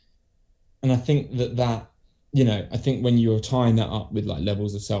think that I think when you're tying that up with like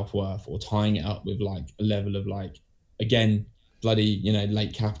levels of self-worth, or tying it up with like a level of like, again, bloody, you know,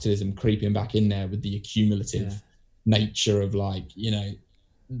 late capitalism creeping back in there with the accumulative nature of, like, you know,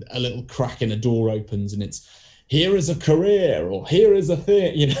 a little crack in a door opens and it's, here is a career, or here is a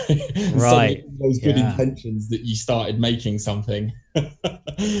thing, you know, Right. those good Yeah. intentions that you started making something,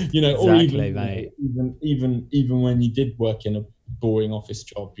 you know, Exactly, or mate. even when you did work in a boring office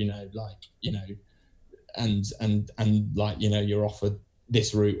job, you know, like, you know, and like, you know, you're offered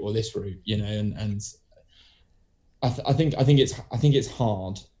this route or this route, you know, and I think it's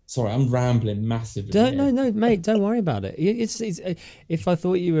hard. Sorry, I'm rambling massively. No, mate, don't worry about it. It's if I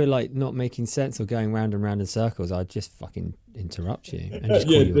thought you were like not making sense or going round and round in circles, I'd just fucking interrupt you and just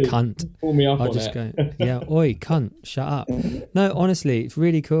call you a cunt. Pull me up I'd on just it. go, yeah, oi, cunt, shut up. No, honestly, it's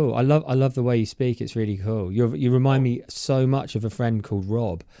really cool. I love the way you speak. It's really cool. You remind me so much of a friend called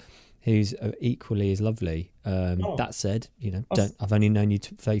Rob, who's equally as lovely. That said, you know, I've only known you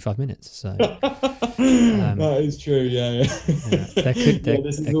 35 minutes, so that is true. Yeah.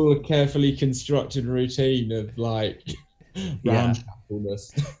 This is all a carefully constructed routine of, like,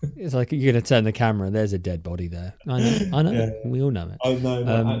 roundtable-ness. it's like you're gonna turn the camera and there's a dead body there. I know. Yeah. We all know it. Oh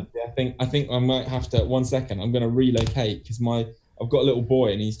no, I think I might have to. 1 second, I'm going to relocate because I've got a little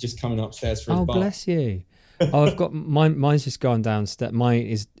boy and he's just coming upstairs for his Oh, bath. bless you. Oh, I've got mine's just gone downstairs. Mine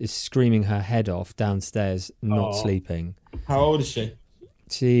is screaming her head off downstairs, not sleeping. How old is she?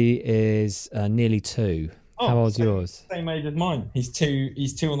 She is nearly 2. How old's yours? Same age as mine. He's 2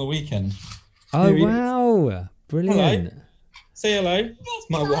 on the weekend. Oh, Here he is. wow. Brilliant. Say hello. It's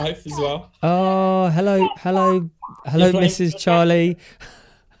my wife as well. Oh, hello, Mrs. Charlie.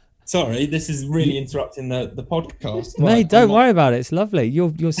 Sorry, this is really interrupting the podcast. Mate, don't worry about it. It's lovely.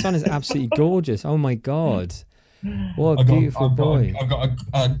 Your son is absolutely gorgeous. Oh my God. What a beautiful boy. I've got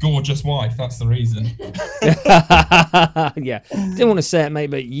a gorgeous wife. That's the reason. Yeah. Didn't want to say it,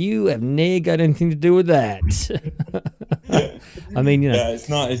 mate, but you have near got anything to do with that. I mean, you know. Yeah,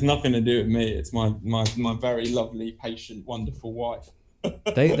 it's nothing to do with me. It's my very lovely, patient, wonderful wife.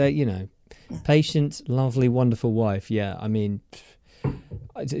 they you know, patient, lovely, wonderful wife. Yeah, I mean,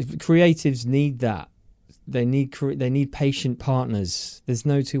 creatives need that. They need patient partners. There's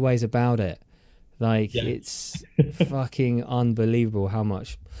no two ways about it. Like, it's fucking unbelievable how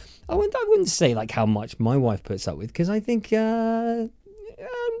much. I wouldn't say like how much my wife puts up with, because I think I'm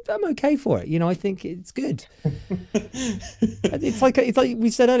okay for it. You know, I think it's good. It's like we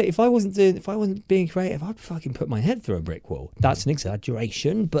said earlier. If I wasn't being creative, I'd fucking put my head through a brick wall. That's an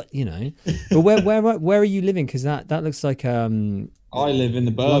exaggeration, but you know. But where are you living? Because that looks like I live in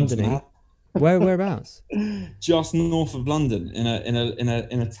the burbs, London-y. man. Whereabouts? Just north of London, in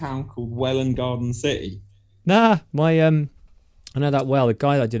a town called Welwyn Garden City. Nah, I know that well. The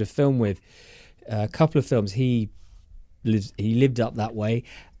guy that I did a film with, a couple of films, he lived up that way,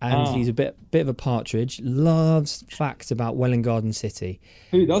 and he's a bit of a partridge. Loves facts about Welwyn Garden City.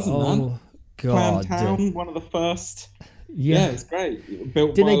 Who doesn't, man? Oh God, Town, one of the first. yeah. Yeah, it's great.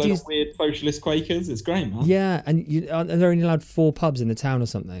 Built Didn't by they a lot do- of weird socialist Quakers. It's great, man. Yeah, and they're only allowed 4 pubs in the town or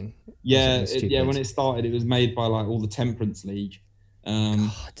something. Yeah, Something yeah. stupid. When it started, it was made by like all the Temperance League.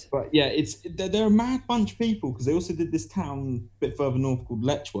 God. But yeah, they're a mad bunch of people, because they also did this town a bit further north called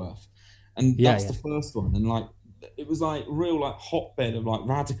Letchworth, and that's the first one. And like, it was like real like hotbed of like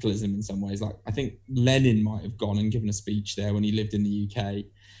radicalism in some ways. Like, I think Lenin might have gone and given a speech there when he lived in the UK.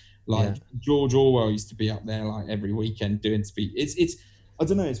 Like, George Orwell used to be up there like every weekend doing speech. It's I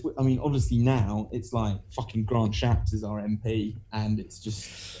don't know. I mean, obviously now it's like fucking Grant Shapps is our MP, and it's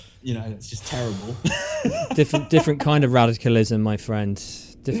just, you know, it's just terrible. different kind of radicalism, my friend.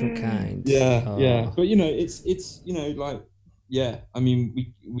 Different kind. Yeah, Oh. yeah. But you know, it's you know, like, yeah. I mean,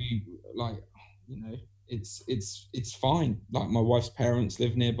 we like, you know, it's fine. Like, my wife's parents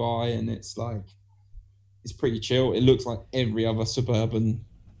live nearby, and it's like, it's pretty chill. It looks like every other suburban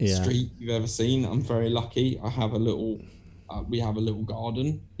street you've ever seen. I'm very lucky. I have a little. We have a little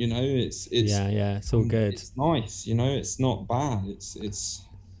garden. You know, it's It's all good. It's nice. You know, it's not bad. It's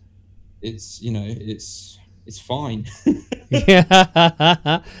you know, it's fine.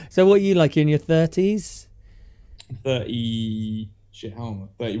 Yeah. So what are you, like, in your 30s? 30. Shit, how am I?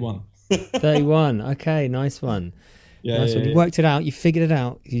 31. 31. Okay, nice one. Yeah, Nice one. You worked it out. You figured it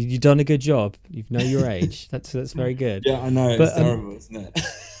out. You've done a good job. You know your age. That's very good. Yeah, I know. It's But, terrible, isn't it?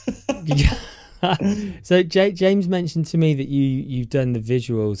 Yeah. So James mentioned to me that you've done the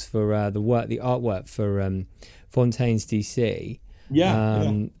visuals for the artwork for Fontaine's DC. Yeah.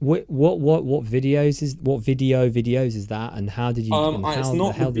 What videos is that, and how did you? And It's how not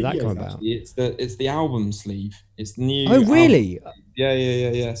the hell the did that come videos, about? actually. It's the album sleeve. It's the new. Oh, really? album.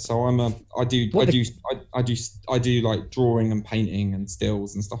 Yeah. So I do like drawing and painting and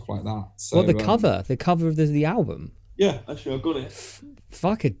stills and stuff like that. So What, the cover of the album? Yeah, actually, I've got it.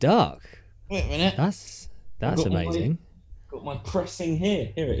 Fuck a duck. Wait a minute. That's got amazing. Got my pressing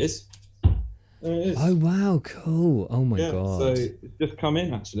here. Here it is. There it is. Oh wow, cool. Oh my god. So it's just come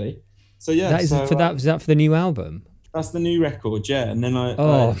in actually. So yeah, That is for that. Is that for the new album? That's the new record, yeah. And then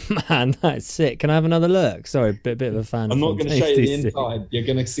Man, that's sick. Can I have another look? Sorry, bit of a fan. I'm not going to show you the inside. You're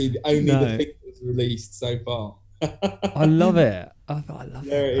going to see only the pictures released so far. I love it. I love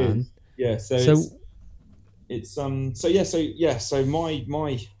there it. There it Man. is. Yeah. So it's So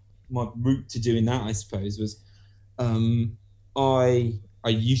my route to doing that, I suppose, was I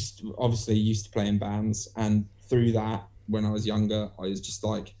used to play in bands, and through that, when I was younger, I was just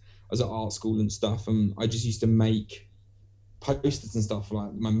like, I was at art school and stuff, and I just used to make posters and stuff for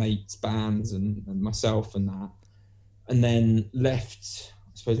like my mates' bands and myself and that. And then left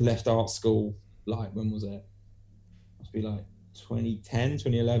art school, like, when was it? Must be like 2010,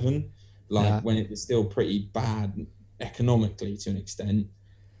 2011, when it was still pretty bad economically to an extent.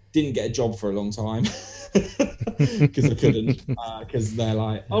 Didn't get a job for a long time because I couldn't, because they're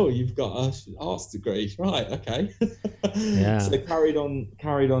like, oh, you've got an arts degree, right? Okay. Yeah. So they carried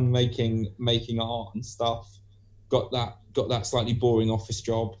on making art and stuff. Got that slightly boring office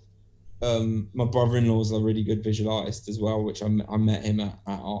job. My brother-in-law is a really good visual artist as well, which I met him at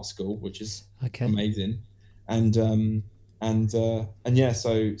art school, which is amazing. And yeah,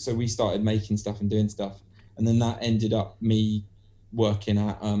 so we started making stuff and doing stuff, and then that ended up me working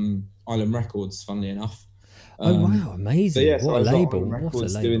at Island Records, funnily enough. Oh wow, amazing! So what a label! What a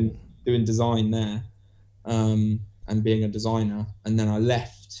label! Doing design there, and being a designer, and then I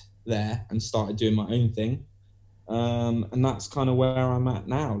left there and started doing my own thing, and that's kind of where I'm at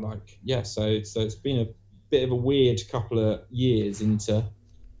now. Like, yeah, so it's been a bit of a weird couple of years into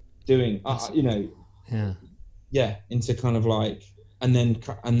doing, into kind of like, and then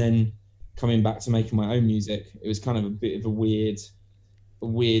coming back to making my own music. It was kind of a bit of a weird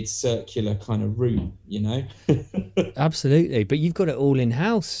circular kind of route, Absolutely, but you've got it all in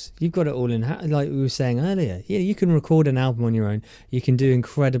house. Like we were saying earlier. Yeah, you can record an album on your own. You can do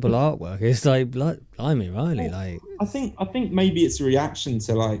incredible artwork. It's like, blimey, Riley. Like, I think maybe it's a reaction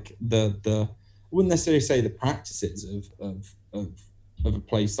to like the I wouldn't necessarily say the practices of a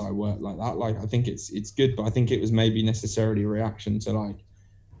place that I work like that. Like, I think it's good, but I think it was maybe necessarily a reaction to like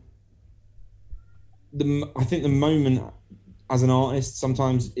I think the moment. As an artist,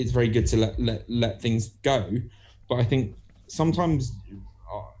 sometimes it's very good to let things go, but I think sometimes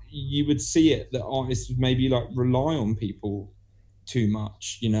you would see it that artists would maybe like rely on people too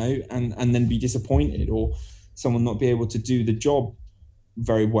much, and then be disappointed, or someone not be able to do the job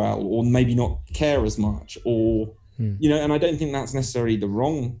very well, or maybe not care as much, or and I don't think that's necessarily the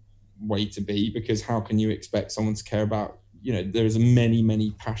wrong way to be, because how can you expect someone to care about, there's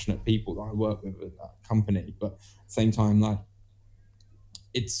many passionate people that I work with at that company, but at the same time, like,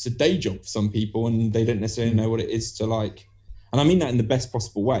 it's a day job for some people, and they don't necessarily know what it is to like, and I mean that in the best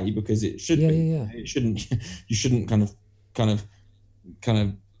possible way, because it should be. Yeah. It shouldn't. You shouldn't kind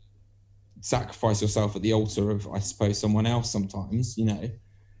of sacrifice yourself at the altar of, I suppose, someone else sometimes,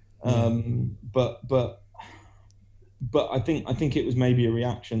 But I think it was maybe a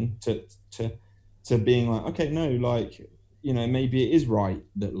reaction to being like, okay, no, like, maybe it is right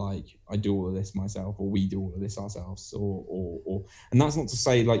that like I do all of this myself, or we do all of this ourselves, or and that's not to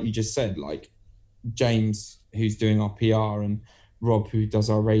say, like you just said, like James, who's doing our PR, and Rob, who does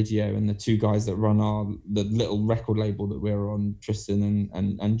our radio, and the two guys that run the little record label that we're on, Tristan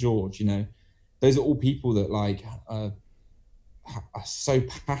and George, those are all people that like are so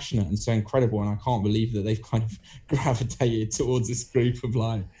passionate and so incredible, and I can't believe that they've kind of gravitated towards this group of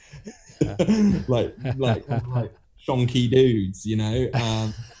like like shonky dudes,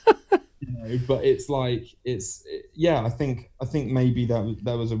 but it's like, I think maybe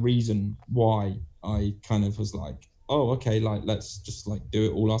that was a reason why I kind of was like, oh, okay, like, let's just like do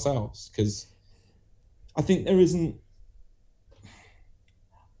it all ourselves, because I think there isn't,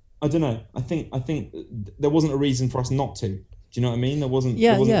 I don't know, I think there wasn't a reason for us not to. Do you know what I mean? There wasn't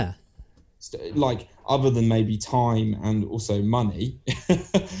like, other than maybe time and also money,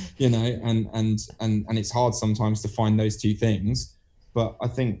 and it's hard sometimes to find those two things. But I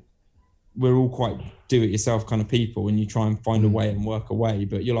think we're all quite do-it-yourself kind of people, and you try and find a way and work a way.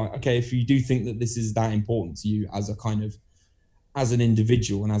 But you're like, okay, if you do think that this is that important to you as an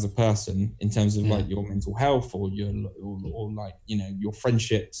individual and as a person, in terms of like your mental health, or or like, your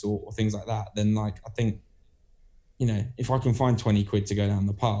friendships or things like that, then like, I think, if I can find 20 quid to go down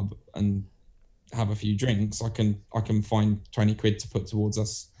the pub and have a few drinks, I can find 20 quid to put towards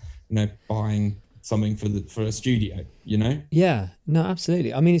us, buying something for a studio, you know. Yeah, no,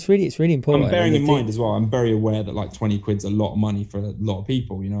 absolutely. I mean, it's really important. I'm bearing And in mind as well, I'm very aware that like 20 quid's a lot of money for a lot of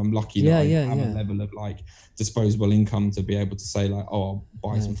people, you know. I'm lucky that I have a level of like disposable income to be able to say like, oh, I'll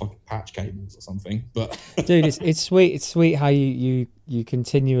buy some fucking patch cables or something. But dude, it's sweet how you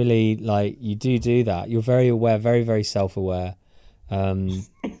continually like you do that. You're very aware, very, very self-aware.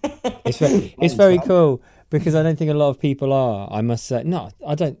 It's very cool. Because I don't think a lot of people are. I must say, no,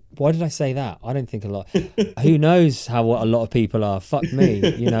 I don't. Why did I say that? I don't think a lot. Who knows what a lot of people are? Fuck me,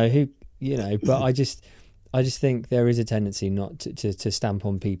 But I just think there is a tendency not to stamp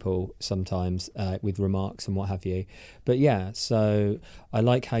on people sometimes with remarks and what have you. But yeah, so I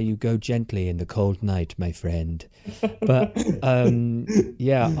like how you go gently in the cold night, my friend. But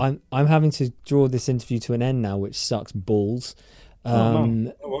yeah, I'm having to draw this interview to an end now, which sucks balls.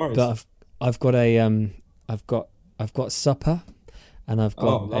 No worries. But I've got supper, and I've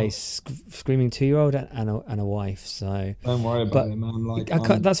got a screaming 2-year-old and a wife. So don't worry about it, man. Like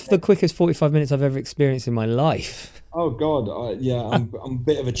that's the quickest 45 minutes I've ever experienced in my life. Oh God, I'm a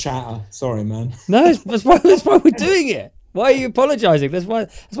bit of a chatter. Sorry, man. No, that's why we're doing it. Why are you apologising? That's why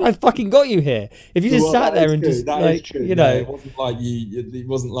I fucking got you here. If you just sat there and just like, you know, it wasn't like it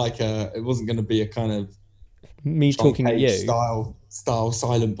wasn't like it wasn't going to be a kind of me talking at you style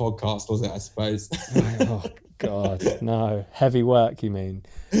silent podcast, was it? I suppose. Oh God, no. Heavy work, you mean?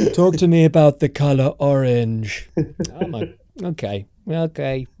 Talk to me about the colour orange. Okay.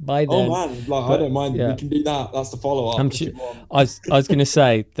 Bye then. Oh man, I don't mind. Yeah. We can do that. That's the follow up. I was going to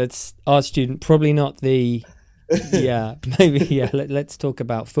say that's our student. Probably not the. Yeah, maybe. Yeah, let's talk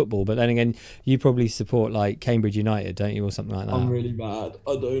about football. But then again, you probably support like Cambridge United, don't you, or something like that? I'm really bad.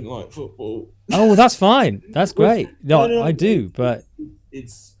 I don't like football. Oh, well, that's fine. That's great. No, I do, but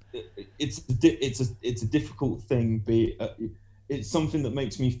it's a difficult thing. It's something that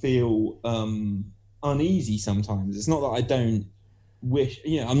makes me feel uneasy sometimes. It's not that I don't wish.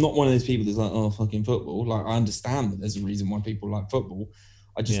 I'm not one of those people that's like, oh, fucking football. Like, I understand that there's a reason why people like football.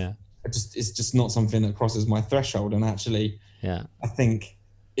 It's just not something that crosses my threshold. And actually, I think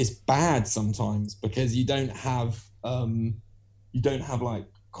it's bad sometimes because you don't have like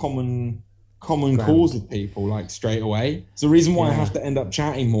common cause with people like straight away. It's the reason why I have to end up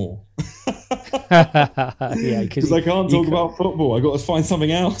chatting more. Yeah, because I can't talk about football. I got to find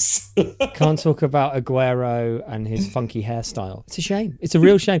something else. Can't talk about Aguero and his funky hairstyle. It's a shame. It's a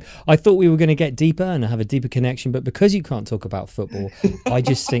real shame. I thought we were going to get deeper and have a deeper connection, but because you can't talk about football, I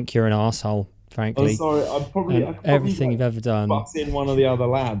just think you're an arsehole, frankly. I'm sorry. I probably everything you've ever done. Butts in one of the other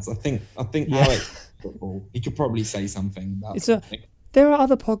lads. I think Alex football. He could probably say something about something. There are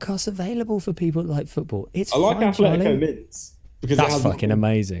other podcasts available for people that like football. I like Atletico Mints. Because that's fucking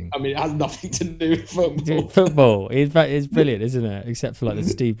amazing. I mean, it has nothing to do with football. Football, in fact, it's brilliant, isn't it? Except for like the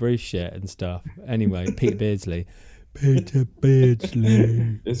Steve Bruce shit and stuff. Anyway, Peter Beardsley.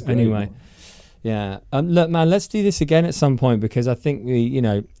 Anyway, yeah. Look, man, let's do this again at some point because I think we,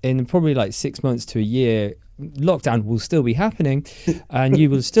 in probably like 6 months to a year, lockdown will still be happening, and you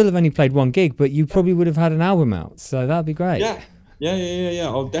will still have only played one gig, but you probably would have had an album out. So that'd be great. Yeah.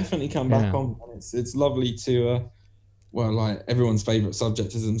 I'll definitely come back on. It's lovely to. Well, like everyone's favourite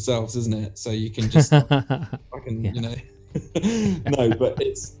subject is themselves, isn't it? So you can just, No, but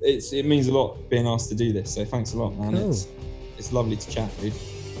it means a lot being asked to do this. So thanks a lot, man. Cool. It's lovely to chat, dude.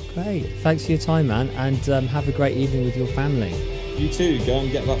 Great. Thanks for your time, man, and have a great evening with your family. You too. Go and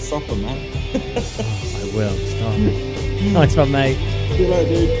get that supper, man. I will. Start. Nice one, mate. See you later,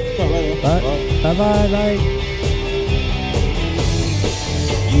 dude. Chat later. Bye. Bye.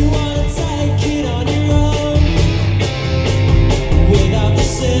 You wanna take it on your own without the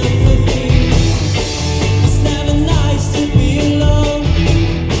sympathy.